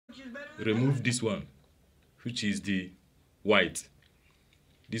remove this one, which is the white.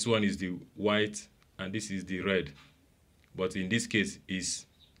 This one is the white and this is the red, but in this case is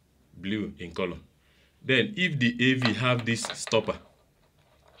blue in color. Then if the AV have this stopper,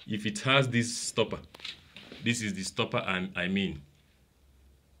 if it has this stopper, this is the stopper, and I mean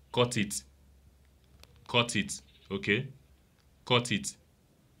cut it, okay, cut it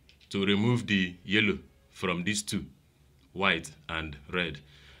to remove the yellow from these two, white and red.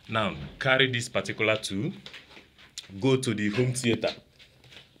 Now carry this particular tool, go to the home theater,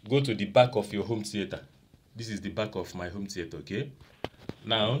 go to the back of your home theater. This is the back of my home theater, okay?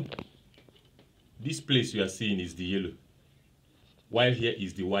 Now this place you are seeing is the yellow, while here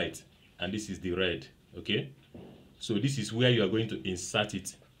is the white, and this is the red, okay? So this is where you are going to insert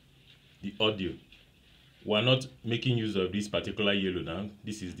it, the audio. We are not making use of this particular yellow now.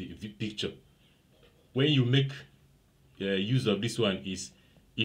 This is the picture. When you make use of this one is